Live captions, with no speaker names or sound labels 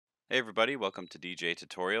Hey everybody, welcome to DJ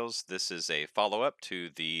Tutorials. This is a follow-up to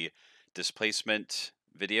the displacement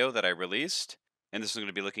video that I released, and this is going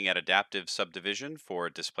to be looking at adaptive subdivision for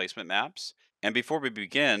displacement maps. And before we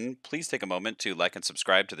begin, please take a moment to like and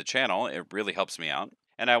subscribe to the channel. It really helps me out.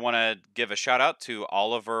 And I want to give a shout out to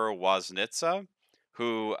Oliver Woznitsa,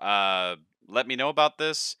 who let me know about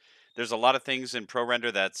this. There's a lot of things in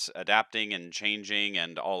ProRender that's adapting and changing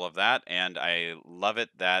and all of that, and I love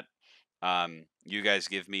it that you guys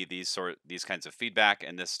give me these kinds of feedback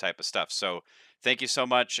and this type of stuff. So thank you so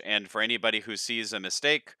much. And for anybody who sees a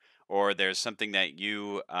mistake or there's something that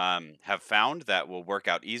you have found that will work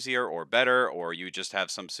out easier or better, or you just have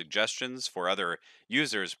some suggestions for other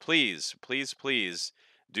users, please, please, please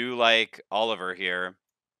do like Oliver here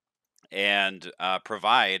and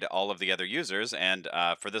provide all of the other users. And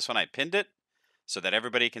for this one, I pinned it so that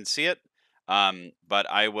everybody can see it. But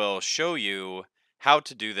I will show you how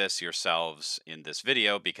to do this yourselves in this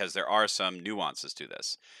video because there are some nuances to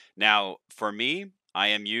this. Now, for me, I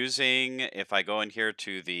am using, if I go in here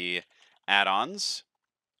to the add-ons,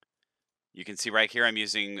 you can see right here I'm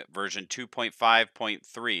using version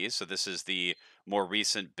 2.5.3. So this is the more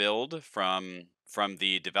recent build from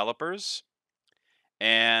the developers.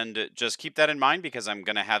 And just keep that in mind because I'm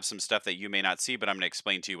going to have some stuff that you may not see, but I'm going to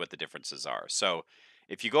explain to you what the differences are. So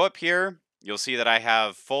if you go up here, you'll see that I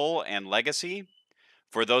have full and legacy.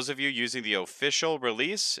 For those of you using the official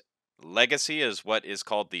release, legacy is what is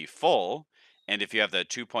called the full. And if you have the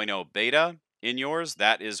 2.0 beta in yours,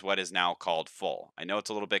 that is what is now called full. I know it's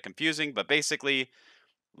a little bit confusing, but basically,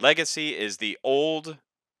 legacy is the old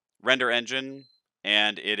render engine,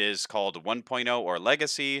 and it is called 1.0 or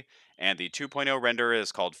legacy, and the 2.0 render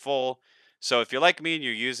is called full. So if you're like me and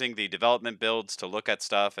you're using the development builds to look at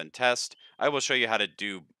stuff and test, I will show you how to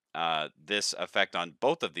do this effect on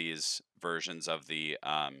both of these versions of the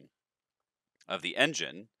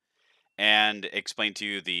engine and explain to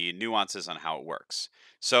you the nuances on how it works.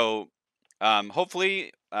 So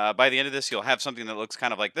hopefully by the end of this, you'll have something that looks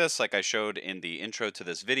kind of like this, like I showed in the intro to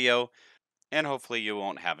this video, and hopefully you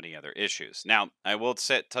won't have any other issues. Now, I will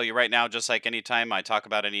tell you right now, just like anytime I talk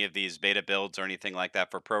about any of these beta builds or anything like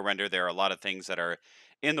that for ProRender, there are a lot of things that are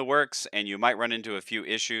in the works and you might run into a few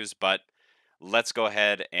issues, but let's go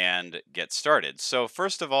ahead and get started. So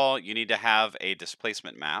first of all, you need to have a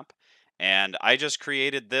displacement map. And I just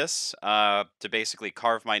created this to basically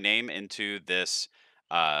carve my name into this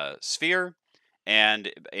sphere,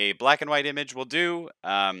 and a black and white image will do,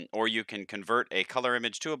 or you can convert a color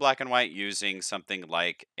image to a black and white using something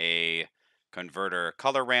like a converter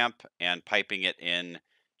color ramp and piping it in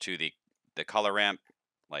to the color ramp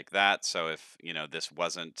like that. So if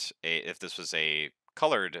if this was a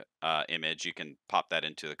colored image, you can pop that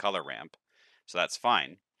into the color ramp. So that's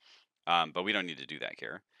fine, but we don't need to do that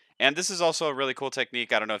here. And this is also a really cool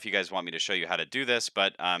technique. I don't know if you guys want me to show you how to do this,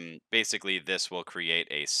 but basically this will create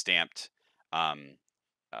a stamped um,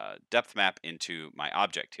 depth map into my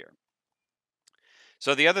object here.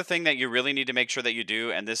 So the other thing that you really need to make sure that you do,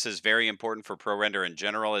 and this is very important for ProRender in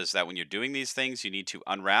general, is that when you're doing these things, you need to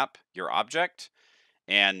unwrap your object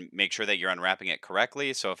and make sure that you're unwrapping it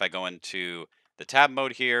correctly. So if I go into the tab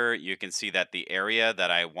mode here, you can see that the area that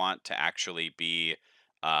I want to actually be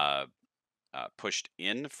uh, pushed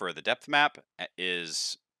in for the depth map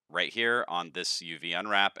is right here on this UV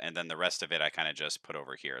unwrap, and then the rest of it I kind of just put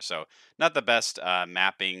over here. So not the best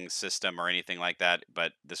mapping system or anything like that,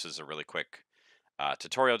 but this is a really quick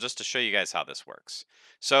tutorial just to show you guys how this works.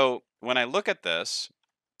 So when I look at this,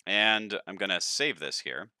 and I'm going to save this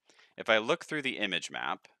here, if I look through the image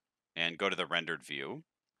map and go to the rendered view,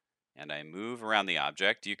 and I move around the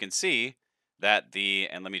object, you can see that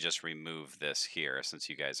and let me just remove this here since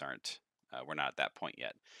you guys we're not at that point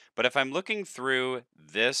yet. But if I'm looking through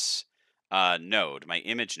this node, my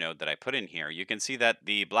image node that I put in here, you can see that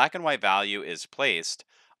the black and white value is placed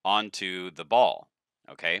onto the ball,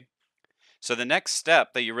 okay? So the next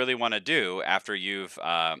step that you really want to do after you've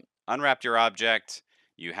unwrapped your object,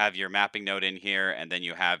 you have your mapping node in here, and then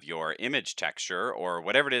you have your image texture or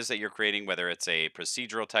whatever it is that you're creating, whether it's a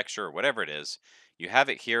procedural texture or whatever it is, you have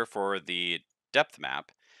it here for the depth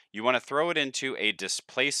map. You want to throw it into a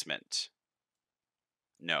displacement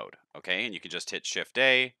node, okay? And you can just hit Shift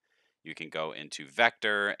A, you can go into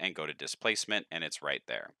vector and go to displacement, and it's right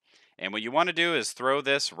there. And what you want to do is throw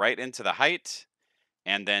this right into the height,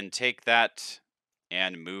 and then take that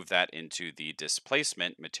and move that into the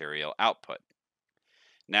displacement material output.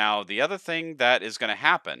 Now, the other thing that is going to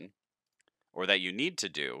happen, or that you need to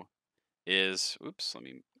do, is, oops, let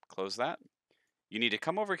me close that. You need to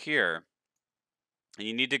come over here, and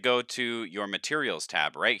you need to go to your materials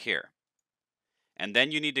tab right here. And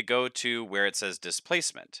then you need to go to where it says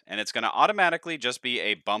displacement, and it's going to automatically just be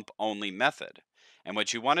a bump only method. And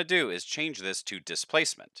what you want to do is change this to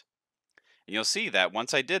displacement. And you'll see that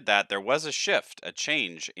once I did that, there was a shift, a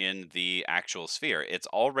change in the actual sphere. It's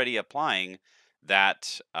already applying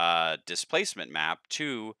that displacement map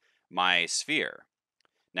to my sphere.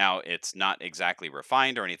 Now, it's not exactly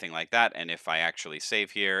refined or anything like that. And if I actually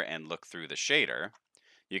save here and look through the shader,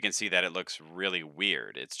 you can see that it looks really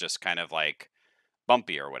weird. It's just kind of like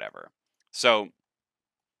bumpy or whatever. So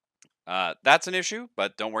that's an issue,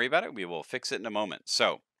 but don't worry about it. We will fix it in a moment.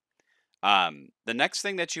 So the next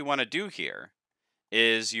thing that you want to do here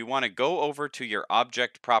is you want to go over to your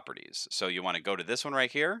object properties. So you want to go to this one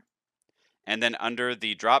right here, and then under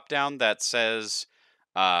the drop down that says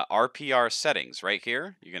RPR settings right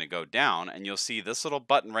here, you're going to go down and you'll see this little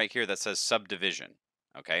button right here that says subdivision.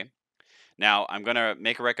 Okay. Now I'm going to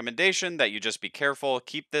make a recommendation that you just be careful.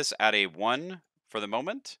 Keep this at a 1 for the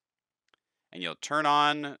moment, and you'll turn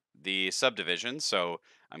on the subdivision. So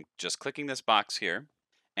I'm just clicking this box here.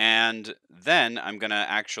 And then I'm going to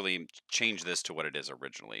actually change this to what it is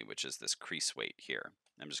originally, which is this crease weight here.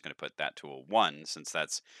 I'm just going to put that to a 1 since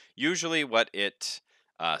that's usually what it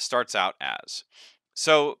starts out as.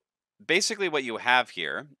 So basically what you have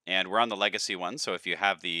here, and we're on the legacy one, so if you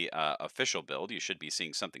have the official build, you should be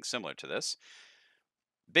seeing something similar to this.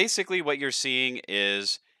 Basically what you're seeing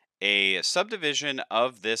is a subdivision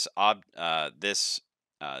of this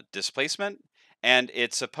displacement, and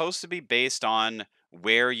it's supposed to be based on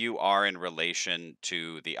where you are in relation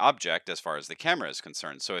to the object as far as the camera is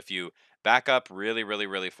concerned. So if you back up really, really,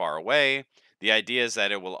 really far away, the idea is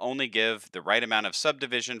that it will only give the right amount of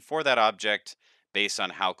subdivision for that object based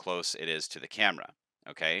on how close it is to the camera.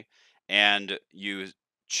 Okay. And you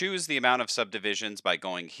choose the amount of subdivisions by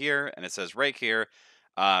going here, and it says right here,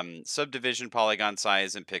 subdivision polygon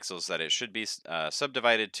size in pixels that it should be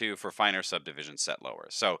subdivided to for finer subdivision set lower.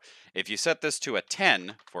 So if you set this to a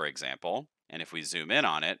 10, for example, and if we zoom in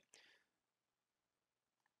on it,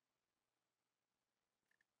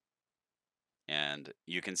 and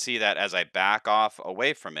you can see that as I back off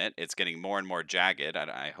away from it, it's getting more and more jagged.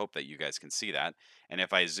 I hope that you guys can see that. And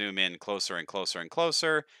if I zoom in closer and closer and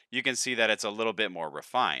closer, you can see that it's a little bit more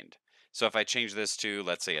refined. So if I change this to,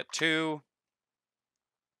 let's say, a 2,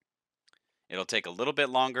 it'll take a little bit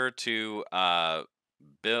longer to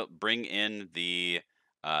bring in the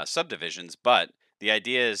subdivisions, but the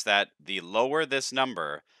idea is that the lower this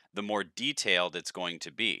number, the more detailed it's going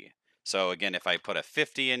to be. So again, if I put a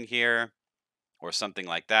 50 in here or something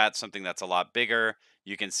like that, something that's a lot bigger,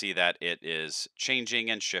 you can see that it is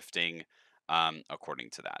changing and shifting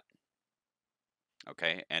according to that.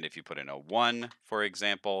 Okay, and if you put in a 1, for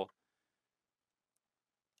example,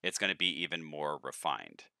 it's going to be even more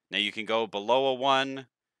refined. Now you can go below a 1.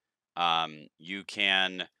 You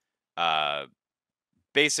can uh,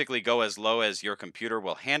 basically go as low as your computer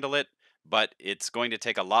will handle it, but it's going to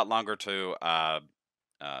take a lot longer to uh,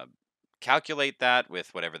 calculate that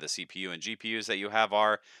with whatever the CPU and GPUs that you have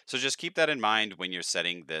are. So just keep that in mind when you're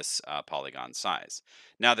setting this polygon size.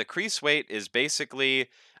 Now the crease weight is basically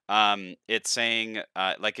it's saying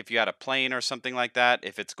like if you had a plane or something like that,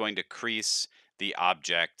 if it's going to crease the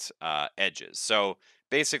object edges. So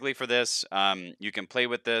basically for this, you can play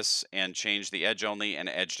with this and change the edge only and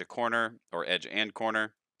edge to corner or edge and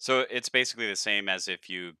corner. So it's basically the same as if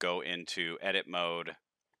you go into edit mode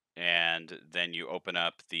and then you open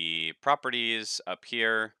up the properties up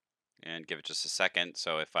here and give it just a second.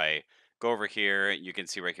 So if I go over here, you can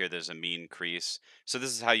see right here there's a mean crease. So this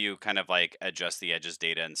is how you kind of like adjust the edges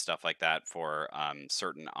data and stuff like that for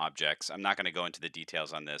certain objects. I'm not going to go into the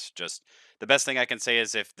details on this. Just the best thing I can say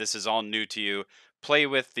is if this is all new to you, play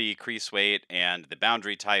with the crease weight and the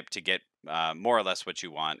boundary type to get more or less what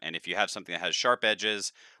you want. And if you have something that has sharp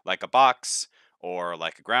edges like a box or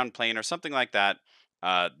like a ground plane or something like that,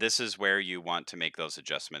 this is where you want to make those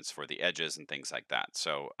adjustments for the edges and things like that.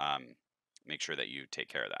 So make sure that you take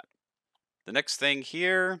care of that. The next thing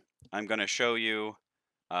here, I'm going to show you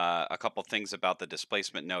a couple things about the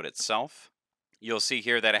displacement node itself. You'll see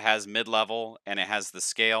here that it has mid-level and it has the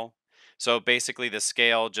scale. So basically the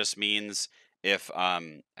scale just means if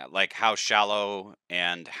like how shallow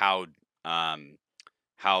and um,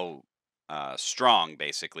 how strong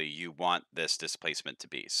basically you want this displacement to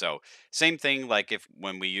be. So same thing like if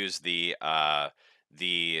when we use the uh,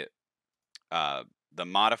 the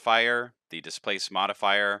modifier, the displace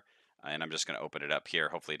modifier, and I'm just going to open it up here.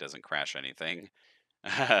 Hopefully it doesn't crash anything.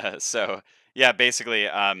 So yeah, basically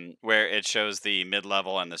where it shows the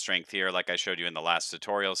mid-level and the strength here, like I showed you in the last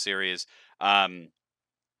tutorial series,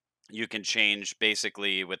 you can change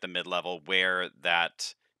basically with the mid-level where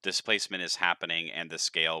that displacement is happening, and the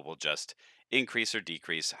scale will just increase or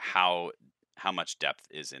decrease how much depth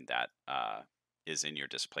is in that is in your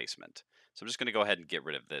displacement. So I'm just going to go ahead and get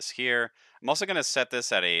rid of this here. I'm also going to set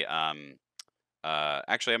this at a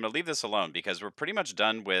actually, I'm going to leave this alone because we're pretty much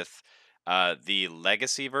done with the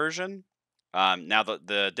legacy version. Now,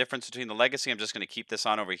 the difference between the legacy, I'm just going to keep this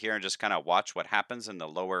on over here and just kind of watch what happens in the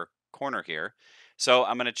lower corner here. So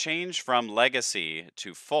I'm going to change from legacy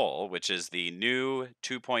to full, which is the new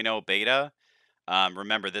 2.0 beta.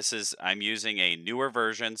 Remember, I'm using a newer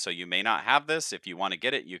version, so you may not have this. If you want to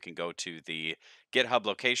get it, you can go to the GitHub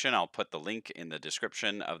location. I'll put the link in the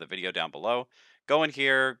description of the video down below. Go in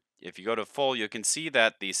here. If you go to full, you can see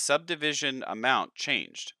that the subdivision amount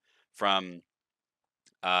changed from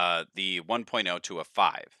the 1.0 to a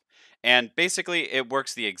 5. And basically, it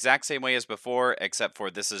works the exact same way as before, except for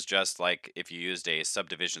this is just like if you used a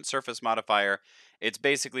subdivision surface modifier. It's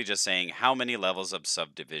basically just saying how many levels of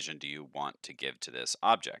subdivision do you want to give to this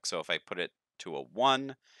object. So if I put it to a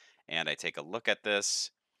 1 and I take a look at this,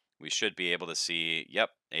 we should be able to see, yep,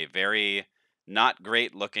 a very not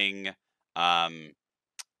great looking um,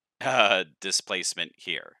 displacement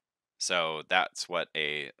here. So that's what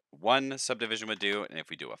a 1 subdivision would do. And if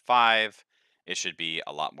we do a 5, it should be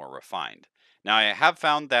a lot more refined. Now, I have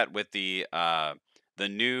found that with the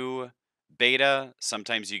new beta,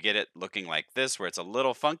 sometimes you get it looking like this, where it's a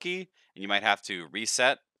little funky, and you might have to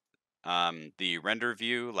reset the render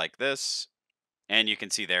view like this. And you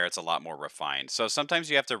can see there it's a lot more refined. So sometimes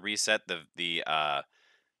you have to reset the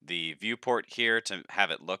viewport here to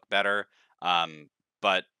have it look better.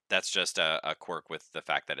 But that's just a quirk with the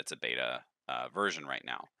fact that it's a beta version right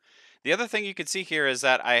now. The other thing you can see here is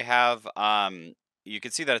that I have, you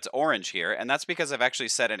can see that it's orange here, and that's because I've actually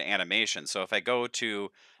set an animation. So if I go to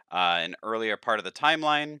an earlier part of the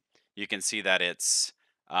timeline, you can see that it's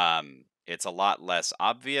a lot less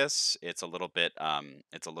obvious. It's a little bit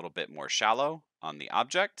more shallow on the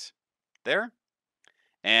object there.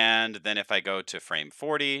 And then if I go to frame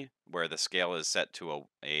 40, where the scale is set to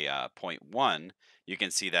a 0.1, you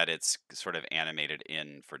can see that it's sort of animated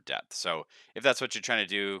in for depth. So if that's what you're trying to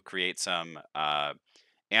do, create some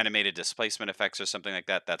animated displacement effects or something like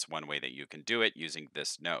that, that's one way that you can do it using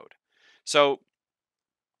this node. So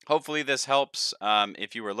hopefully this helps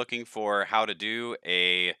if you were looking for how to do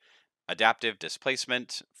a adaptive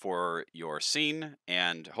displacement for your scene.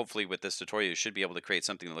 And hopefully with this tutorial, you should be able to create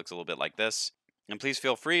something that looks a little bit like this. And please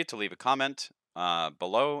feel free to leave a comment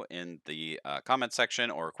below in the comment section,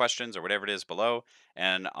 or questions or whatever it is below,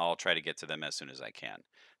 and I'll try to get to them as soon as I can.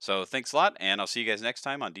 So thanks a lot, and I'll see you guys next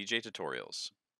time on DJ Tutorials.